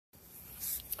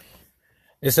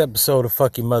This episode of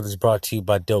Fuck Your Mother's brought to you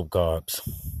by Dope Garbs.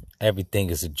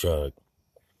 Everything is a drug.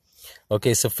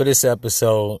 Okay, so for this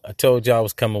episode, I told y'all I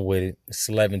was coming with it. It's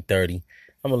 11:30.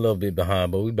 I'm a little bit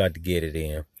behind, but we about to get it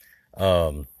in.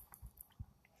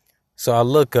 So I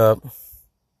look up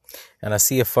and I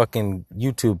see a fucking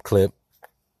YouTube clip,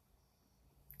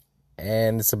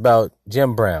 and it's about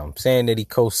Jim Brown saying that he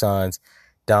co-signs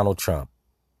Donald Trump.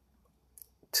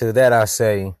 To that I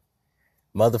say,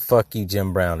 motherfuck you,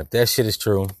 Jim Brown. If that shit is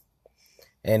true,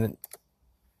 and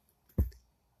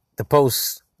the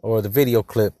post or the video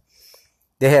clip,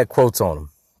 they had quotes on them.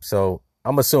 So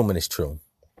I'm assuming it's true.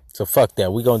 So fuck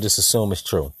that. We're going to just assume it's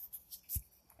true.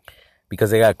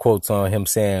 Because they got quotes on him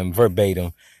saying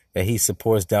verbatim that he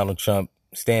supports Donald Trump,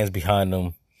 stands behind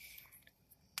him,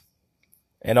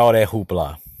 and all that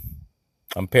hoopla.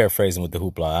 I'm paraphrasing with the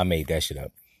hoopla. I made that shit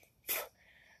up.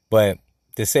 But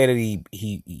to say that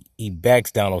he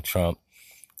backs Donald Trump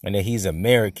and that he's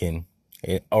American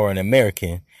or an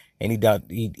American, and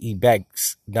he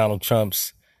backs Donald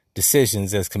Trump's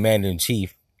decisions as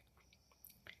commander-in-chief,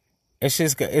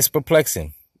 it's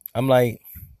perplexing. I'm like,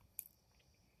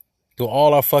 do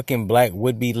all our fucking black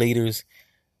would-be leaders,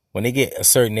 when they get a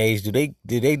certain age, do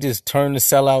they just turn to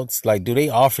sellouts? Like, do they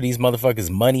offer these motherfuckers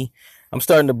money? I'm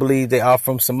starting to believe they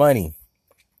offer them some money.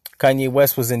 Kanye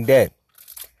West was in debt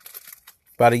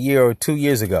about a year or 2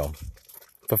 years ago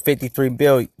for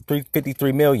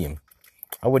 $53 million.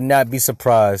 I would not be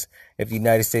surprised if the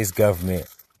United States government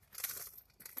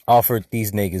offered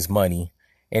these niggas money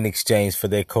in exchange for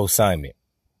their co-signment.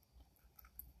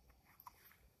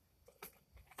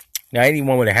 Now,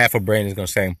 anyone with a half a brain is going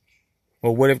to say,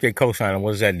 well, what if they co-sign them?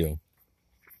 What does that do?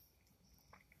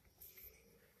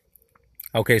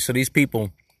 Okay, so these people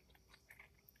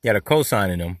that are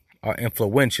co-signing them are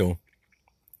influential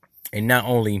in not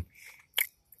only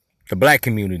the black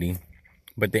community,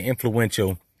 but they're influential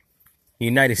in the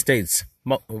United States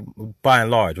by and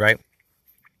large, right?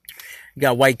 You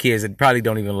got white kids that probably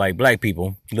don't even like black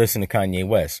people listen to Kanye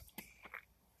West.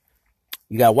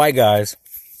 You got white guys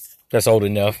that's old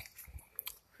enough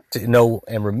to know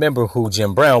and remember who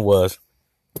Jim Brown was,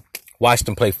 watched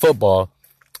him play football,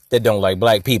 that don't like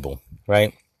black people,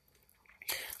 right?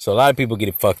 So a lot of people get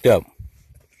it fucked up.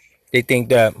 They think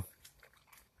that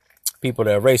people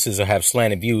that are racist or have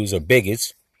slanted views or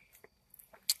bigots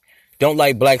don't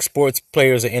like black sports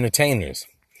players or entertainers.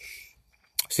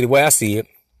 See, the way I see it,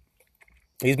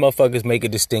 these motherfuckers make a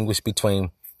distinguish between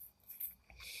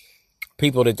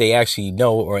people that they actually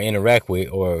know or interact with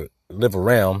or live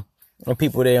around and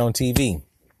people they on TV.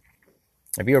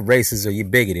 If you're racist or you're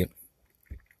bigoted,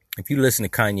 if you listen to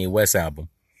Kanye West album,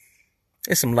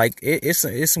 it's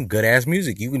some good ass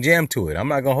music. You can jam to it. I'm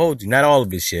not gonna hold you. Not all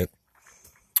of this shit.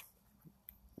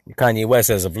 Kanye West,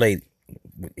 as of late,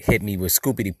 hit me with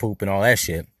Scoopity Poop and all that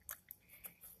shit.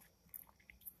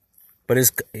 But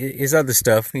his other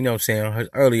stuff, you know what I'm saying, his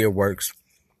earlier works,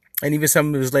 and even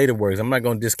some of his later works. I'm not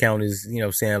gonna discount his, you know what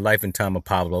I'm saying, Life and Time of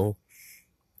Pablo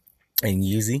and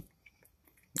Yeezy.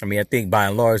 I mean, I think by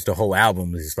and large the whole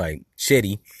album is like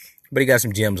shitty, but he got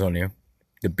some gems on there.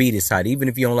 The beat is hot. Even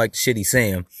if you don't like the shit he's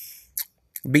saying,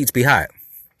 beats be hot.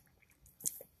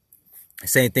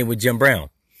 Same thing with Jim Brown.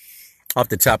 Off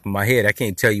the top of my head, I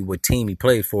can't tell you what team he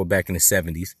played for back in the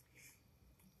 70s.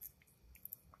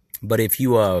 But if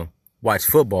you watch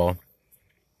football,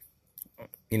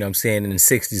 you know what I'm saying, in the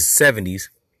 60s, 70s,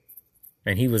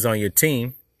 and he was on your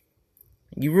team,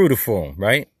 you rooted for him,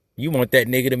 right? You want that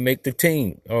nigga to make the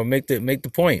team or make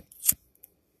the point.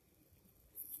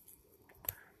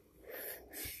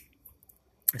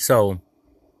 So,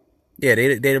 yeah,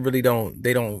 they really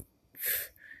don't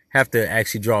have to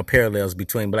actually draw parallels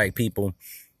between black people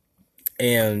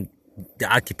and the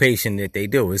occupation that they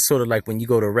do. It's sort of like when you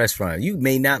go to a restaurant. You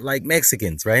may not like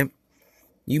Mexicans, right?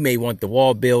 You may want the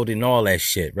wall build and all that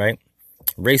shit, right?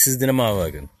 Racist than a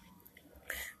motherfucker.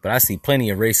 But I see plenty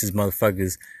of racist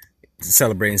motherfuckers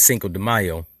celebrating Cinco de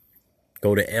Mayo.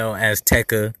 Go to El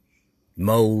Azteca,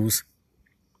 Moe's,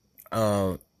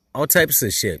 all types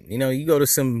of shit. You know, you go to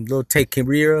some little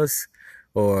taquerias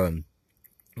or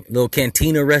little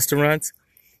cantina restaurants.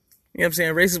 You know what I'm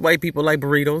saying? Racist white people like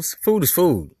burritos. Food is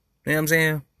food. You know what I'm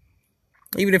saying?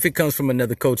 Even if it comes from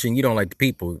another culture and you don't like the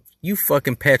people, you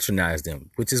fucking patronize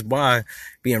them. Which is why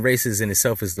being racist in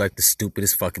itself is like the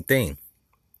stupidest fucking thing.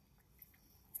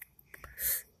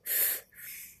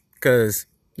 Because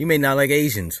you may not like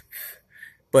Asians,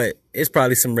 but it's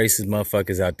probably some racist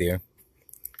motherfuckers out there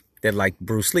that like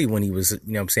Bruce Lee when he was, you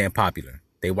know what I'm saying, popular.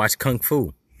 They watch Kung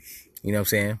Fu. You know what I'm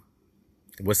saying?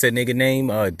 What's that nigga name?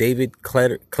 David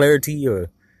Clarity or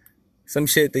some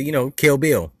shit that, you know, Kill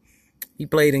Bill. He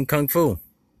played in Kung Fu.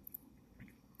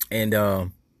 And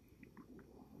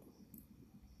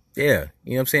yeah,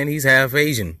 you know what I'm saying? He's half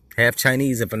Asian, half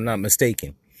Chinese, if I'm not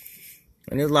mistaken.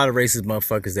 And there's a lot of racist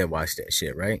motherfuckers that watch that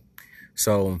shit, right?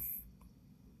 So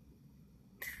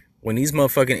when these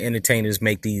motherfucking entertainers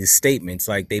make these statements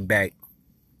like they back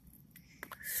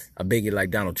a bigot like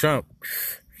Donald Trump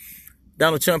had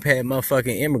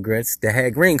motherfucking immigrants that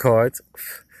had green cards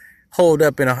holed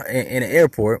up in an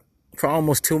airport for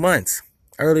almost 2 months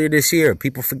earlier this year.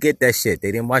 People forget that shit.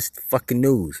 They didn't watch the fucking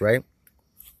news, right?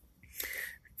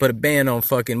 Put a ban on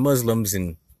fucking Muslims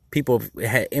and people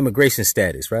had immigration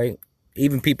status, right?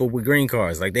 Even people with green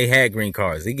cards, like they had green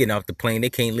cards. They getting off the plane, they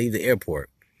can't leave the airport.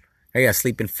 They gotta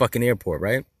sleep in fucking airport,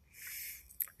 right?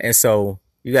 And so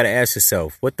you gotta ask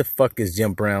yourself, what the fuck is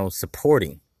Jim Brown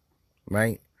supporting,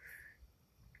 right?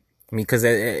 I mean, because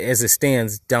as it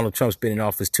stands, Donald Trump's been in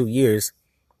office 2 years.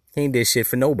 He ain't did shit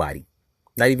for nobody.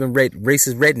 Not even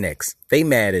racist rednecks. They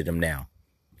mad at him now.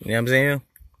 You know what I'm saying?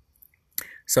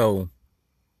 So,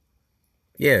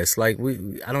 yeah, it's like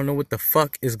I don't know what the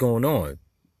fuck is going on.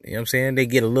 You know what I'm saying? They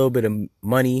get a little bit of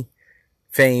money,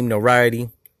 fame, notoriety,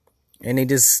 and they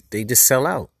just sell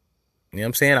out. You know what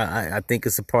I'm saying? I think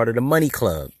it's a part of the money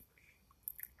club.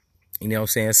 You know what I'm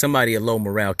saying? Somebody of low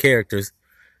morale characters,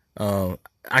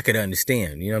 I could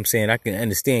understand. You know what I'm saying? I can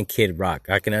understand Kid Rock.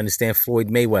 I can understand Floyd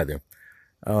Mayweather.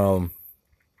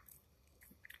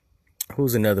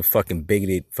 Who's another fucking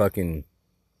bigoted fucking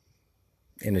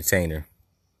entertainer?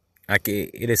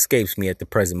 It escapes me at the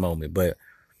present moment, but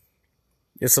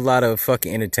it's a lot of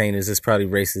fucking entertainers that's probably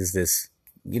racist that's,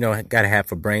 you know, gotta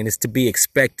have a brain. It's to be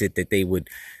expected that they would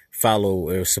follow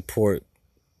or support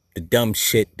the dumb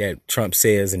shit that Trump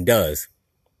says and does.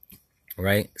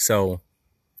 Right? So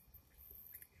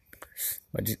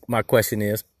my question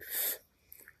is,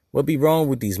 what be wrong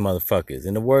with these motherfuckers?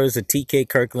 In the words of TK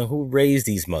Kirkland, who raised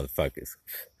these motherfuckers?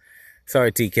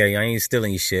 Sorry, TK, I ain't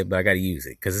stealing your shit, but I gotta use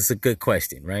it because it's a good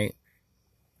question, right?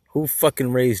 Who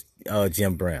fucking raised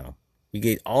Jim Brown? You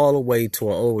get all the way to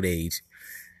an old age,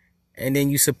 and then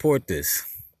you support this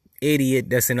idiot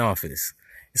that's in office.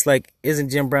 It's like, isn't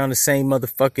Jim Brown the same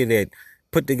motherfucker that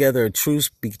put together a truce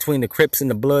between the Crips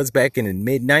and the Bloods back in the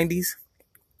mid-90s?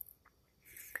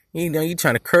 You know, you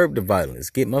trying to curb the violence,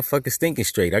 get motherfuckers thinking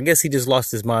straight. I guess he just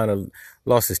lost his mind or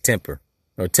lost his temper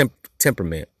or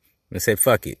temperament and said,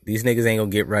 fuck it. These niggas ain't gonna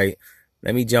get right.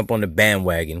 Let me jump on the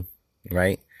bandwagon,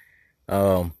 right?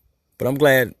 But I'm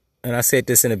glad, and I said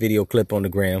this in a video clip on the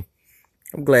gram,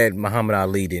 I'm glad Muhammad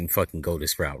Ali didn't fucking go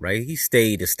this route, right? He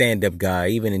stayed a stand-up guy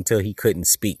even until he couldn't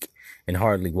speak and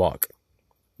hardly walk.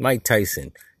 Mike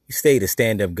Tyson, he stayed a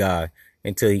stand-up guy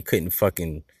until he couldn't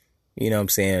fucking, you know what I'm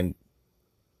saying?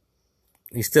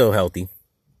 He's still healthy,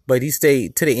 but he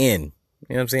stayed to the end.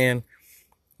 You know what I'm saying?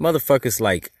 Motherfuckers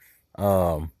like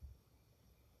Don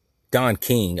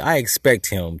King, I expect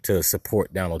him to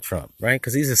support Donald Trump, right?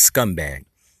 Because he's a scumbag.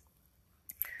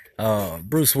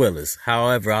 Bruce Willis,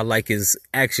 however, I like his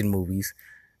action movies.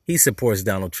 He supports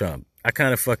Donald Trump. I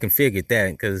kind of fucking figured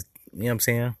that because, you know what I'm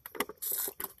saying?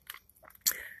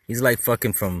 He's like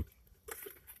fucking from,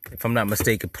 if I'm not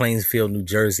mistaken, Plainsfield, New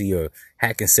Jersey, or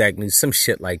Hackensack, some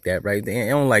shit like that, right? They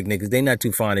don't like niggas. They not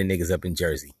too fond of niggas up in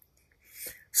Jersey.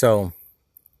 So,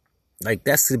 like,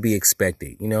 that's to be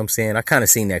expected. You know what I'm saying? I kind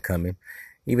of seen that coming,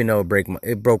 even though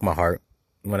it broke my heart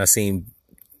when I seen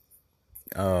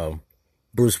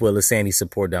Bruce Willis saying he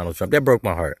support Donald Trump. That broke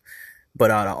my heart.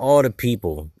 But out of all the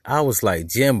people, I was like,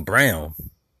 Jim Brown.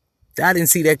 I didn't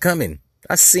see that coming.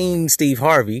 I seen Steve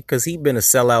Harvey because he been a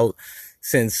sellout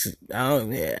since,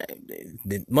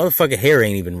 the motherfucking hair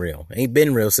ain't even real. Ain't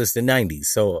been real since the 90s.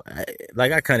 So,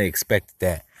 I kind of expected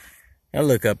that. I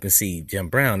look up and see Jim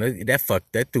Brown.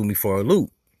 That threw me for a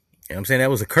loop. You know what I'm saying? That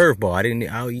was a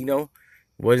curveball.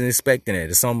 Wasn't expecting it.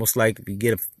 It's almost like if you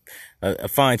get a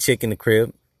fine chick in the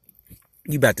crib,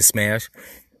 you about to smash,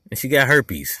 and she got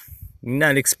herpes. You're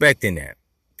not expecting that.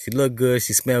 She look good,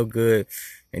 she smell good,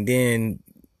 and then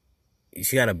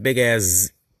she got a big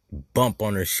ass bump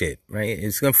on her shit, right?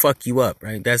 It's gonna fuck you up,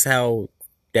 right? That's how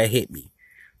that hit me.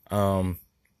 So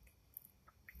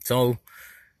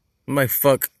I might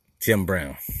fuck Jim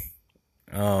Brown.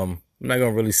 I'm not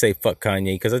gonna really say fuck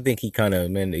Kanye because I think he kind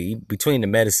of, between the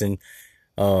medicine,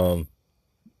 Hollywood,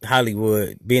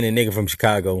 being a nigga from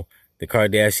Chicago, the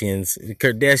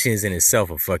Kardashians in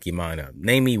itself will fuck your mind up.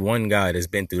 Name me one guy that's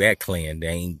been through that clan that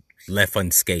ain't left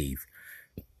unscathed.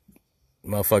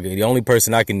 Motherfucker, the only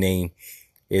person I can name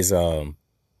is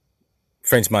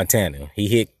French Montana. He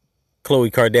hit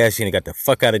Khloe Kardashian and got the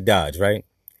fuck out of Dodge, right?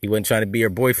 He wasn't trying to be her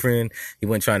boyfriend. He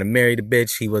wasn't trying to marry the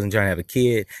bitch. He wasn't trying to have a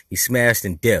kid. He smashed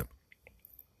and dipped.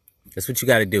 That's what you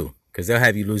got to do, because they'll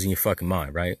have you losing your fucking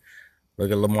mind, right?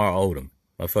 Look at Lamar Odom.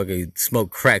 Motherfucker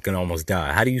smoked crack and almost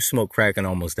died. How do you smoke crack and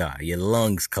almost die? Your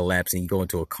lungs collapse and you go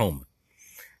into a coma.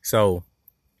 So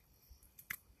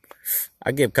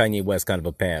I give Kanye West kind of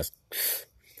a pass.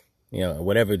 You know,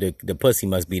 whatever the pussy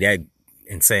must be that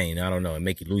insane. I don't know. It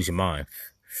make you lose your mind.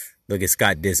 Look at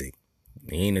Scott Disick.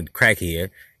 He ain't a crackhead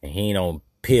and he ain't on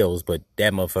pills, but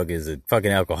that motherfucker is a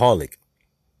fucking alcoholic.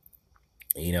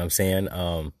 You know what I'm saying?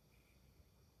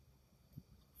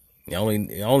 The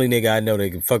only nigga I know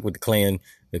that can fuck with the clan,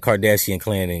 the Kardashian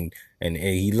clan, and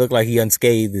he looked like he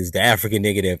unscathed is the African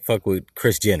nigga that fuck with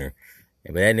Kris Jenner.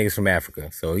 But that nigga's from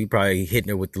Africa, so he probably hitting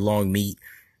her with the long meat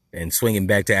and swinging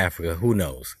back to Africa. Who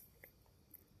knows?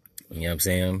 You know what I'm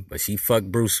saying? But she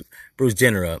fucked Bruce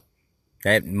Jenner up.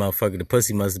 That motherfucker, the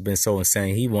pussy must have been so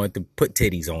insane. He wanted to put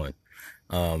titties on.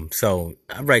 So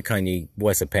I write Kanye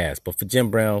West a pass. But for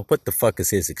Jim Brown, what the fuck is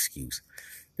his excuse?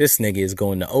 This nigga is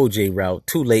going the OJ route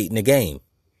too late in the game.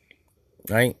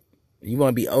 Right? You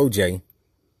want to be OJ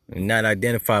and not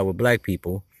identify with black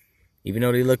people, even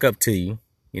though they look up to you.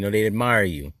 You know, they admire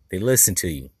you. They listen to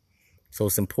you. So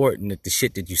it's important that the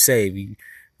shit that you say, you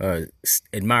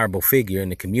admirable figure in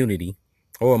the community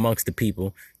or amongst the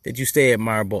people, that you stay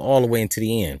admirable all the way into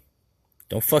the end.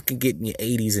 Don't fucking get in your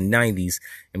 80s and 90s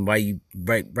and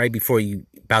right before you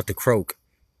about to croak,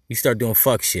 you start doing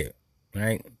fuck shit,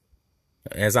 right?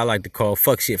 As I like to call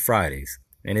fuck shit Fridays.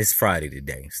 And it's Friday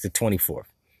today. It's the 24th.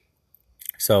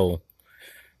 So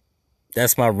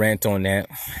that's my rant on that.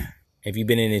 If you've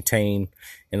been entertained,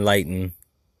 enlightened,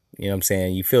 you know what I'm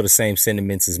saying, you feel the same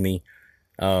sentiments as me,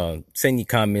 send your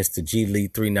comments to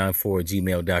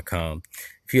glee394@gmail.com.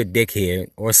 If you're a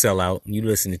dickhead or a sellout and you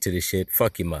listening to this shit,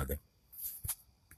 fuck your mother.